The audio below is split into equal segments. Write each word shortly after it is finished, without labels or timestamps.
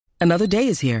Another day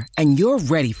is here, and you're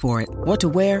ready for it. What to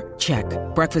wear? Check.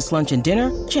 Breakfast, lunch, and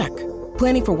dinner? Check.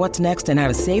 Planning for what's next and how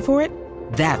to save for it?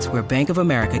 That's where Bank of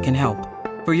America can help.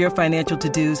 For your financial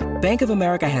to-dos, Bank of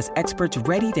America has experts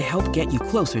ready to help get you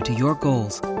closer to your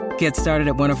goals. Get started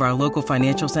at one of our local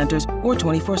financial centers or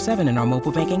 24/7 in our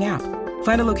mobile banking app.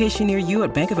 Find a location near you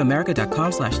at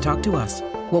bankofamerica.com/talktous.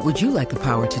 What would you like the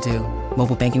power to do?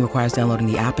 Mobile banking requires downloading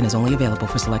the app and is only available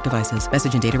for select devices.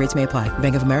 Message and data rates may apply.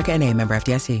 Bank of America N.A., member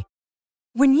FDIC.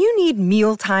 When you need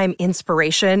mealtime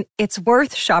inspiration, it's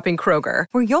worth shopping Kroger,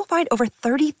 where you'll find over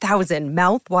 30,000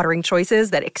 mouth-watering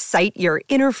choices that excite your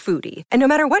inner foodie. And no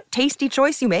matter what tasty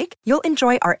choice you make, you'll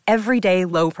enjoy our everyday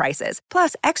low prices,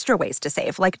 plus extra ways to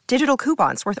save, like digital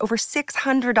coupons worth over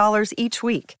 $600 each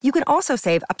week. You can also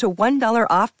save up to $1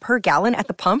 off per gallon at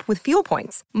the pump with fuel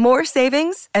points. More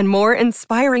savings and more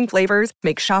inspiring flavors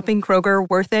make shopping Kroger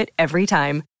worth it every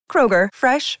time. Kroger,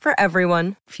 fresh for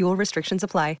everyone. Fuel restrictions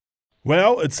apply.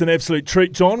 Well, it's an absolute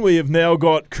treat, John. We have now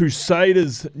got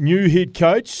Crusaders' new head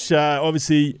coach.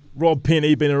 Obviously, Rob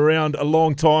Penney, been around a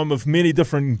long time with many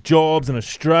different jobs in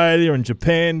Australia and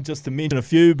Japan, just to mention a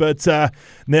few. But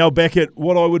now back at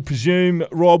what I would presume,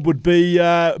 Rob, would be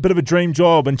a bit of a dream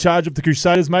job in charge of the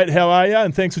Crusaders. Mate, how are you?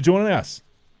 And thanks for joining us.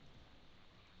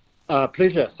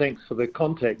 Pleasure. Thanks for the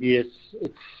contact. Yes,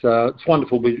 it's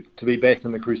wonderful to be back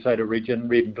in the Crusader region,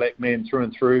 red and black man through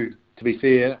and through, to be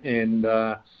fair, and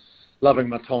loving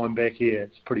my time back here.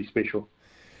 It's pretty special.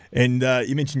 And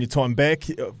you mentioned your time back.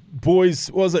 Boys,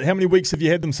 how many weeks have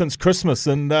you had them since Christmas?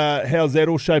 And how's that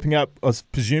all shaping up? I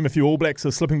presume a few All Blacks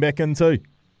are slipping back in too.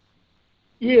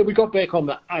 Yeah, we got back on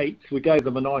the 8th. We gave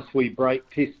them a nice wee break,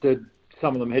 tested.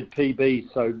 Some of them had PB,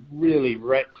 so really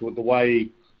wrapped with the way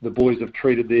the boys have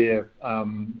treated their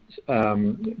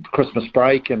Christmas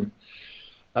break. And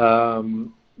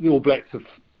the All Blacks have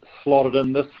slotted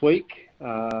in this week.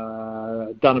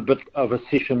 Done a bit of a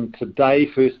session today,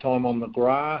 first time on the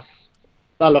grass.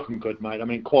 They're looking good, mate. I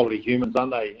mean, quality humans,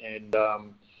 aren't they? And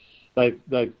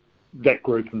that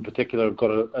group in particular have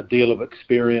got a deal of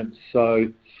experience.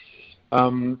 So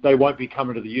they won't be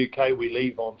coming to the UK. We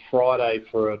leave on Friday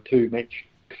for a 2-match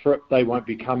trip. They won't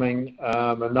be coming,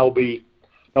 and they'll be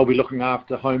looking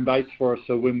after home base for us.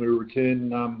 So when we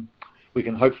return, we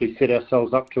can hopefully set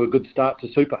ourselves up to a good start to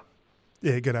Super.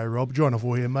 Yeah, g'day Rob. John off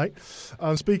here, mate.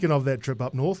 Speaking of that trip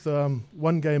up north,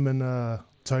 one game in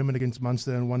Thomond against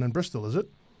Munster and one in Bristol, is it?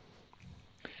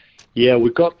 Yeah,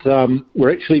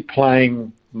 we're actually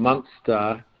playing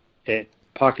Munster at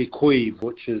Pakequeve,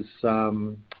 which is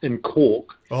in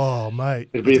Cork. Oh, mate,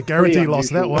 it's a guarantee loss,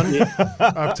 that one. Yeah.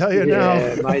 I'll tell you now.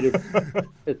 Yeah, mate,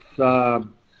 it's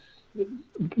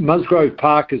Musgrove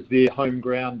Park is their home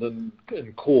ground in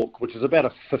Cork, which is about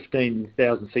a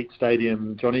 15,000-seat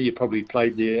stadium. Johnny, you probably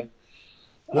played there.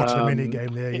 Watched a mini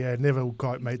game there, yeah. Never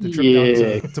quite made the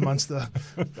trip down to Munster.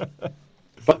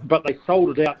 But they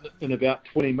sold it out in about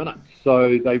 20 minutes.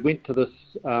 So they went to this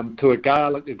to a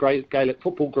Gaelic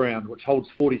football ground, which holds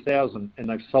 40,000, and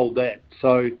they've sold that.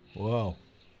 So wow.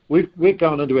 We're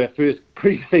going into our first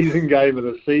pre-season game of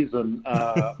the season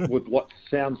with what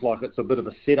sounds like it's a bit of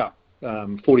a setup.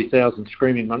 40,000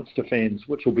 screaming Munster fans,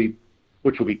 which will be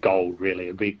gold. Really,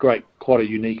 it'll be great, quite a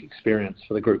unique experience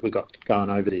for the group we got going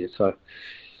over there. So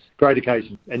great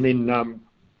occasion, and then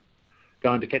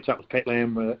going to catch up with Pat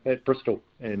Lamb at Bristol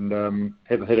and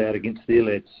have a hit out against their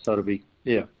lads. So it'll be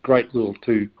great little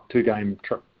two game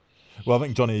trip. Well, I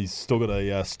think Johnny's still got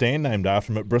a stand named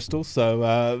after him at Bristol, so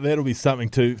that'll be something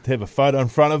to have a photo in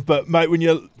front of. But, mate, when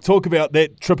you talk about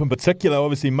that trip in particular,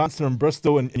 obviously Munster and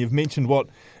Bristol, and you've mentioned what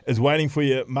is waiting for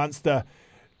you at Munster,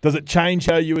 does it change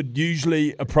how you would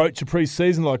usually approach a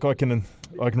pre-season? Like I can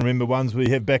remember ones we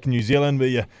have back in New Zealand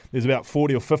where there's about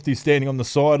 40 or 50 standing on the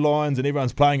sidelines and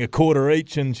everyone's playing a quarter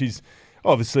each, and she's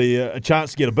obviously a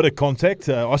chance to get a bit of contact.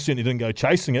 I certainly didn't go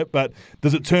chasing it, but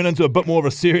does it turn into a bit more of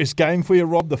a serious game for you,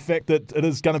 Rob, the fact that it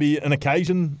is going to be an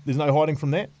occasion? There's no hiding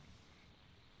from that?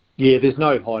 Yeah, there's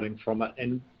no hiding from it.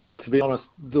 And to be honest,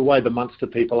 the way the Munster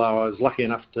people are, I was lucky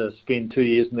enough to spend 2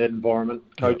 years in that environment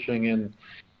coaching, and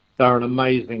they're an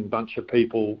amazing bunch of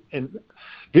people, and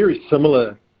very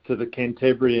similar to the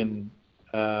Cantabrian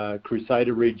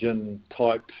Crusader region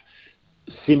type,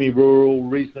 semi-rural,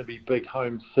 reasonably big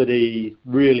home city,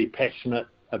 really passionate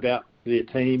about their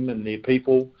team and their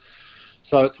people.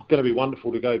 So it's going to be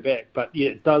wonderful to go back. But yeah,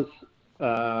 it does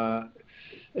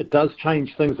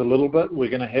change things a little bit.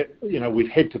 We're going to have, we've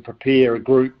had to prepare a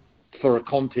group for a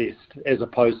contest as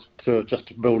opposed to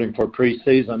just building for a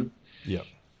pre-season. Yeah.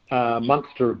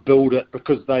 Munster have built it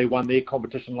because they won their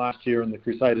competition last year and the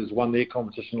Crusaders won their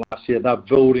competition last year. They're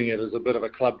building it as a bit of a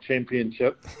club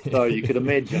championship. So you could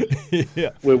imagine.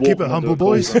 We're Keep it humble,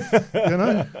 boys. You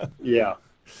know? Yeah.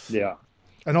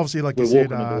 And obviously, like we're you said,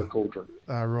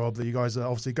 Rob, that you guys are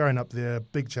obviously going up there,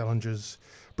 big challenges.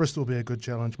 Bristol will be a good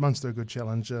challenge, Munster a good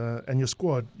challenge, and your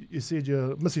squad, you said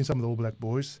you're missing some of the All Black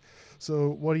boys.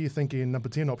 So what are you thinking number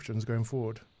 10 options going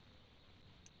forward?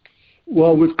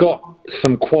 Well, we've got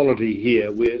some quality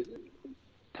here with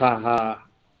Taha,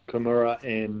 Kimura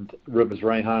and Rivers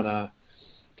Reihana,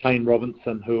 Kane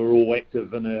Robinson, who are all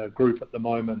active in a group at the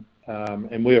moment.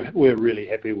 And we're really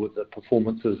happy with the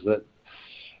performances that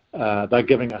they're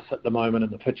giving us at the moment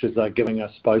and the pitches they're giving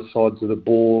us both sides of the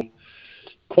ball.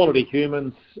 Quality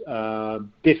humans,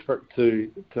 desperate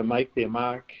to make their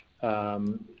mark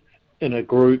in a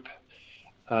group.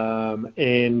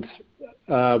 And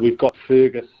we've got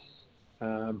Fergus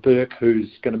Burke, who's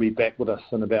going to be back with us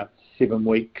in about 8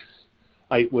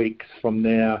 weeks from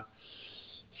now.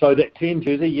 So that 10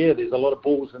 jersey, there's a lot of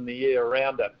balls in the air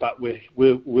around it, but we're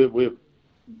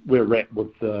wrapped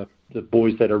with the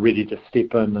boys that are ready to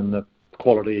step in and the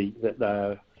quality that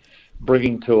they're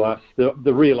bringing to us.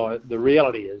 The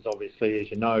reality is, obviously, as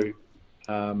you know,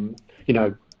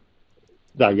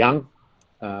 they're young.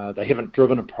 They haven't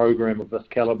driven a program of this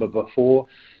calibre before,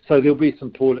 so there'll be some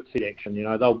toilet seat action. You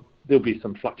know, there'll be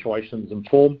some fluctuations in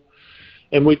form,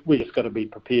 and we just got to be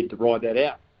prepared to ride that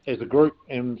out as a group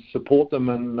and support them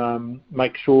and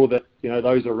make sure that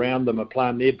those around them are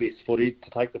playing their best footy to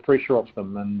take the pressure off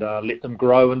them and let them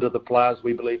grow into the players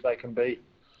we believe they can be.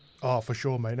 Oh, for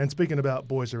sure, mate. And speaking about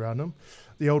boys around him,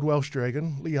 the old Welsh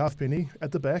dragon, Leigh Halfpenny,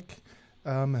 at the back.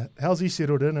 How's he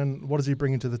settled in and what does he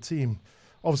bring into the team?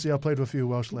 Obviously, I played with a few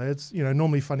Welsh lads,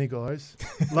 normally funny guys.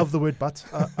 Love the word but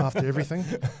after everything.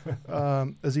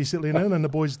 Is he settling in and the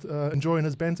boys enjoying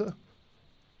his banter?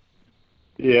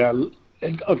 Yeah.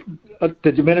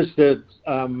 Did you manage to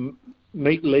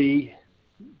meet Leigh,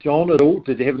 John, at all?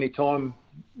 Did you have any time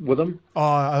with him? Oh,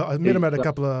 I met him at a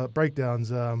couple of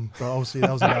breakdowns, but obviously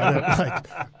that was about it. Like,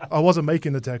 I wasn't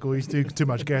making the tackle. He's too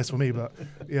much gas for me, but,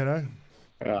 Yeah.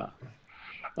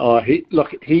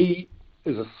 He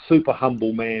is a super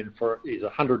humble man. He's a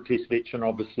 100-test veteran,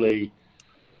 obviously.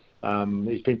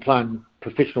 He's been playing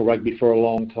professional rugby for a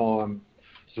long time.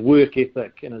 His work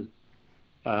ethic and his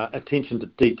attention to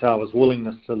detail, his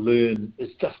willingness to learn, has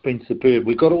just been superb.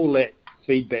 We got all that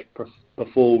feedback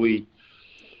before we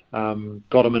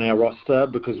got him in our roster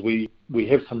because we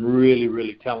have some really,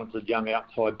 really talented young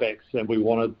outside backs and we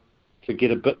wanted to get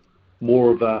a bit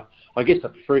more of a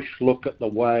fresh look at the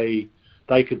way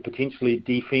they could potentially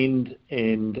defend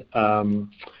and cover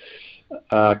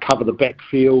the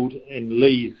backfield. And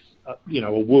Leigh's, a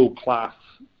world-class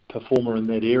performer in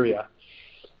that area.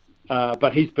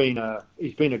 But he's been a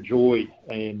joy,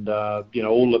 and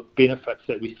all the benefits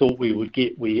that we thought we would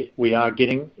get, we are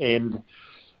getting. And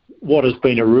what has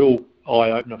been a real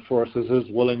eye-opener for us is his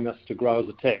willingness to grow as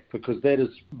a tack, because that is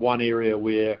one area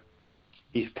where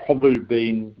he's probably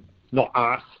been not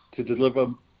asked to deliver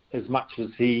as much as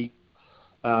he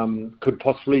could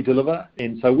possibly deliver.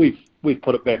 And so we've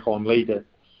put it back on Leigh to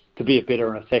be a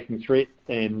better attacking threat,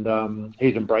 and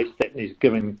he's embraced that, and he's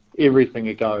given everything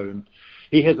a go. And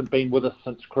he hasn't been with us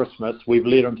since Christmas. We've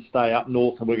let him stay up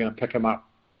north, and we're going to pick him up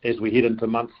as we head into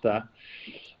Munster.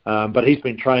 But he's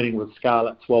been training with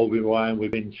Scarlets while we were away, and we've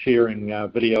been sharing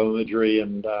video imagery,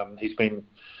 and he's been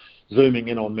zooming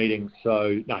in on meetings.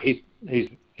 So no, he's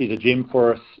a gem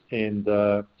for us, and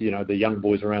the young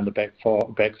boys around the back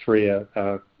three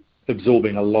are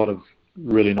absorbing a lot of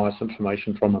really nice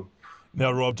information from him.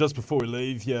 Now, Rob, just before we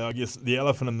leave, I guess the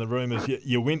elephant in the room is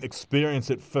you went experience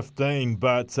at 15,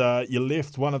 but you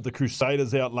left one of the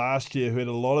Crusaders out last year who had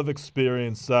a lot of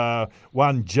experience.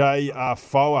 One, J.R.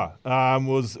 Foa,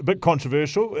 was a bit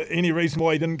controversial. Any reason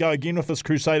why he didn't go again with this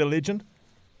Crusader legend?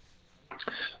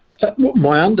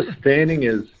 My understanding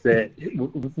is that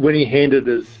when he handed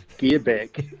his gear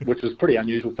back, which was a pretty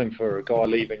unusual thing for a guy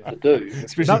leaving to do.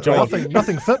 Especially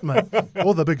nothing fit, mate.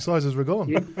 All the big sizes were gone.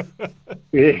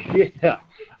 Yeah.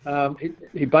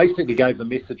 He basically gave the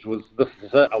message was, "This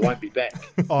is it. I won't be back."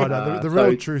 Oh no, the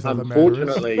real truth of the matter is,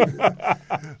 unfortunately,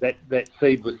 that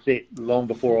seed was set long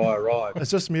before I arrived. It's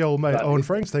just me old mate Owen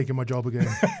Frank's taking my job again,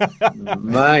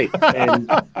 mate.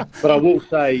 But I will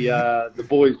say, the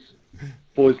boys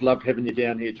loved having you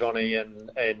down here, Johnny,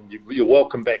 and you're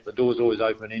welcome back. The door's always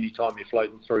open anytime you're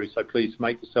floating through, so please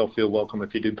make yourself feel welcome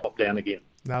if you do pop down again.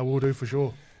 No, we'll do for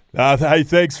sure. Hey,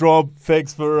 thanks, Rob.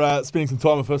 Thanks for spending some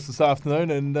time with us this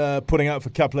afternoon and putting up for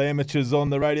a couple of amateurs on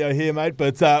the radio here, mate.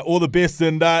 But all the best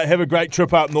and have a great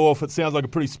trip up north. It sounds like a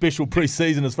pretty special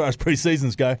pre-season as far as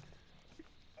pre-seasons go.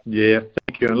 Yeah,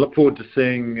 thank you. And look forward to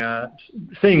seeing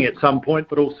you at some point,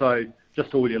 but also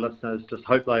just all your listeners, just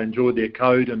hope they enjoy their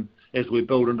code. And as we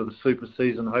build into the super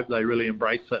season, hope they really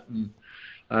embrace it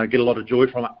and get a lot of joy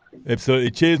from it.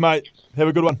 Absolutely. Cheers, mate. Have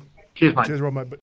a good one. Cheers, mate. Cheers, Rob, mate.